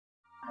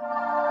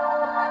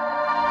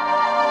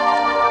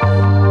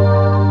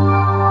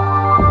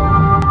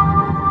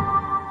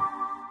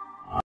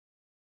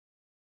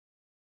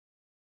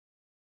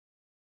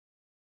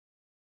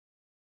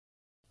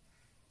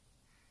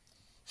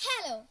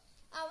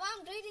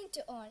warm greeting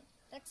to all,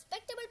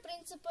 respectable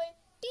principal,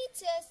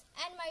 teachers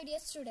and my dear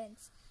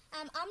students.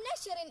 I am Amna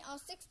Sharin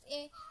of 6th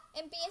A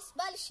MPS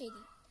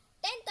Balussery.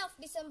 10th of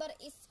December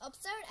is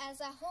observed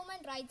as a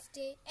Human Rights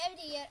Day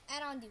every year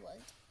around the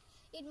world.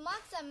 It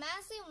marks a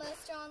massive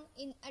milestone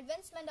in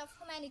advancement of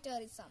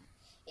humanitarianism.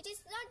 It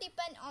is not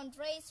depend on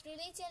race,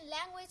 religion,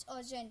 language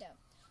or gender.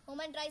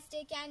 Human Rights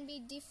Day can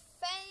be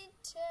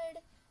defined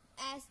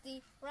as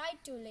the right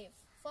to live.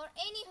 For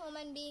any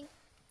human being,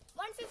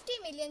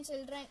 150 million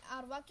children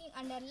are working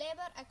under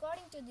labor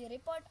according to the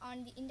report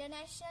on the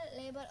International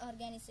Labour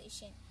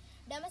Organization.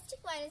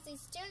 Domestic violence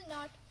is still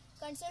not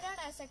considered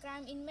as a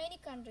crime in many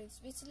countries,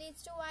 which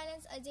leads to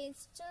violence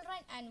against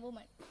children and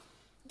women.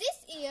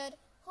 This year,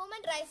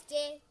 Human Rights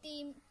Day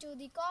theme to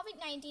the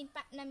COVID-19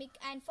 pandemic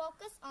and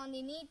focus on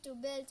the need to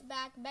build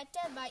back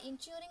better by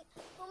ensuring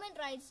Human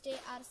Rights Day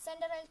are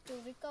central to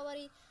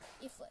recovery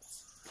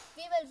efforts.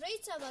 We will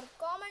reach our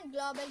common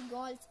global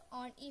goals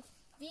on if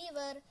we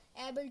were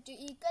able to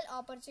equal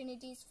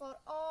opportunities for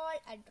all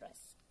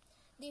address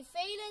the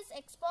failures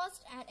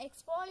exposed and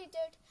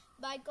exploited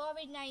by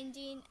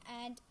COVID-19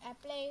 and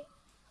apply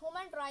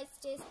Human Rights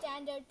Day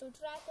standard to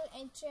tackle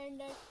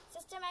engendered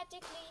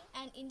systematically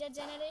and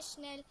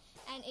intergenerational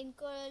and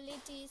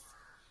inequalities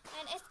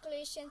and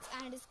escalations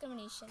and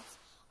discriminations.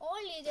 All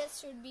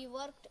leaders should be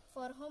worked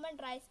for Human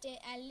Rights Day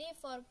and live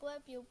for poor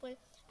people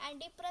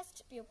and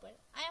depressed people.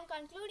 I am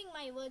concluding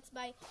my words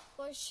by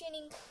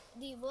questioning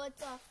the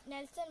words of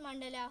Nelson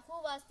Mandela, who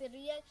was the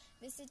real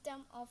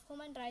victim of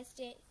Human Rights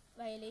Day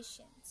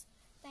violations.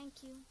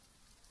 Thank you.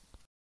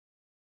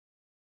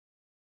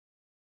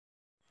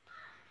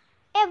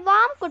 A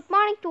warm good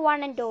morning to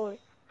one and all.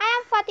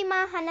 I am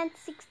Fatima Hanan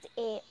 6th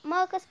A,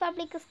 Markaz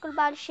Public School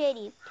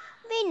Balussery.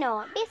 We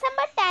know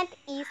December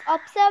 10th is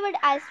observed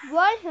as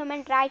World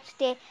Human Rights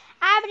Day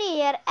every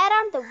year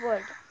around the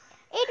world.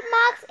 It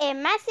marks a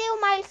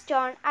massive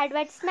milestone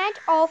advancement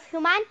of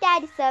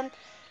humanitarianism.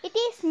 It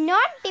is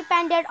not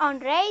dependent on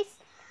race,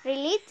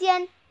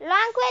 religion,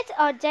 language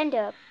or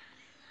gender.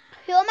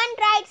 Human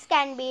rights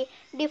can be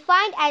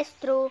defined as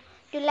through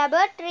to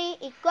liberty,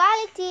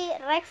 equality,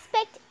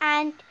 respect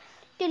and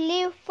to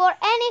live for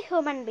any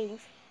human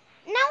beings.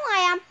 Now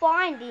I am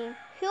pointing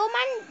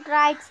human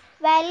rights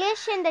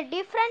violation in the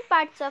different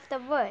parts of the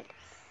world.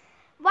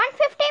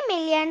 150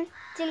 million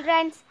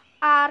children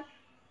are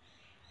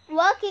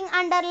working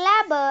under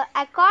labor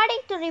according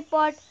to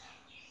report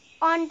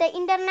on the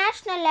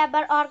International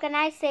Labour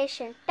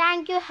Organization.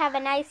 Thank you. Have a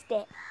nice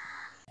day.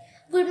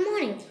 Good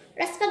morning,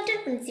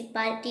 respected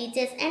principal,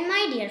 teachers and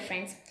my dear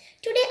friends.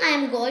 Today I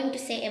am going to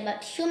say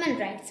about human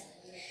rights.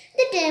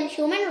 The term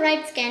human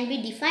rights can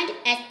be defined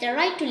as the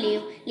right to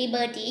live,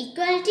 liberty,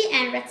 equality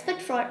and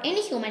respect for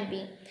any human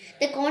being.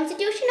 The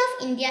Constitution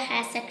of India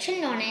has a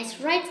section known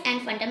as Rights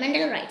and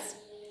Fundamental Rights,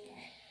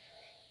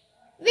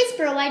 which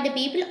provide the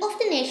people of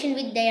the nation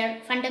with their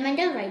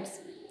fundamental rights.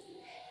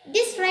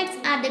 These rights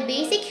are the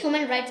basic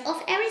human rights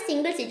of every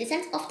single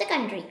citizen of the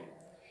country,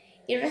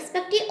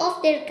 irrespective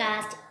of their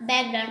caste,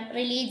 background,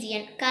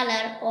 religion,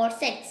 color or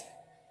sex.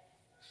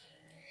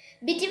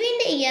 Between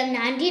the year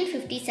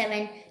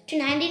 1957 to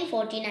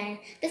 1949,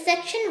 the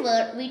sections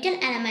were vital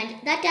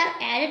elements that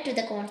are added to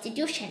the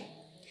Constitution.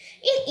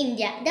 In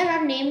India, there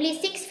are namely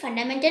 6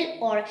 fundamental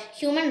or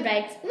human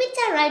rights, which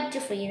are right to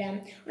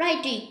freedom,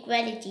 right to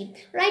equality,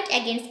 right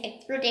against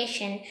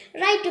exploitation,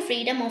 right to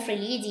freedom of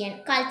religion,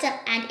 culture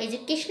and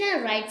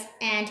educational rights,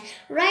 and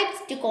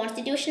rights to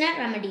constitutional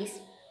remedies.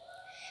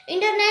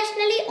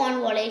 Internationally,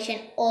 on violation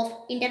of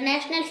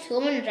international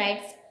human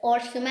rights or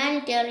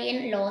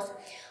humanitarian laws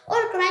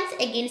or crimes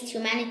against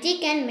humanity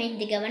can make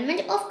the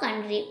government of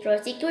country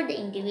prosecute the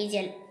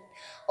individual,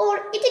 or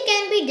it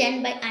can be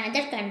done by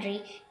another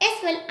country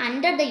as well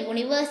under the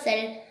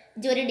universal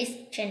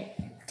jurisdiction.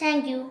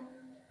 Thank you.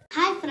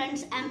 Hi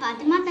friends, I am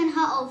Fatima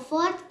Tanha of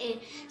 4th A,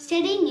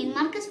 studying in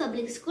Markaz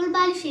Public School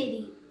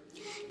Balussery.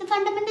 The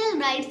fundamental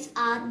rights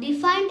are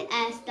defined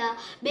as the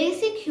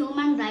basic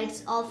human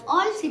rights of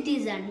all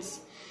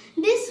citizens.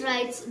 These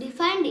rights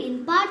defined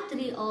in Part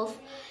 3 of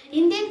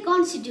Indian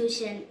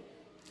Constitution.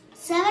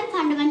 7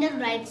 fundamental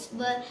rights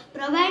were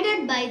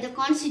provided by the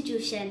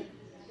Constitution.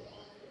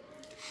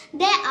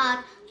 They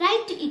are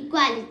right to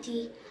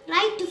equality,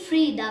 right to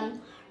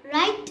freedom,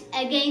 right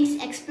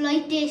against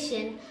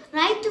exploitation,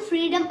 right to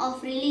freedom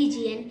of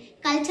religion,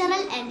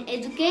 cultural and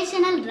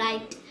educational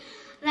right,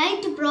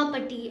 right to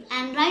property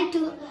and right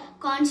to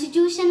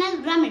constitutional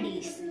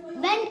remedies.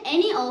 When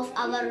any of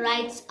our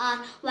rights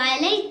are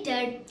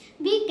violated,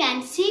 we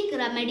can seek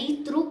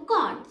remedy through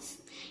courts.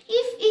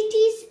 If it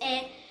is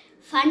a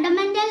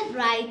fundamental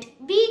right,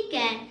 we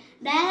can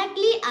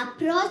directly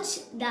approach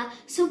the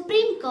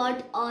Supreme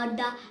Court or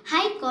the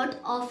High Court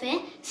of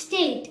a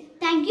state.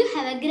 Thank you.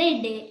 Have a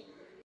great day.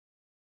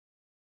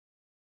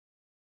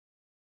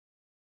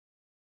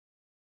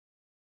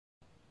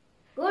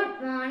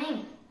 Good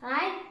morning.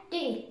 Right to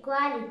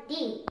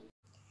equality.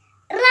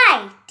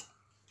 Right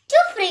to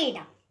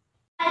freedom.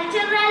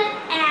 Cultural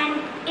and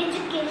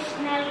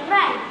educational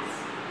rights.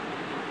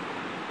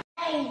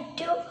 Right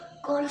to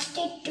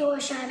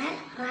constitutional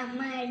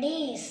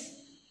remedies.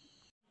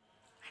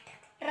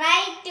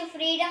 Right to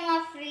freedom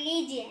of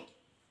religion.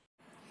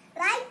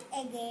 Right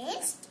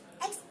against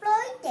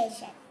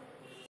exploitation.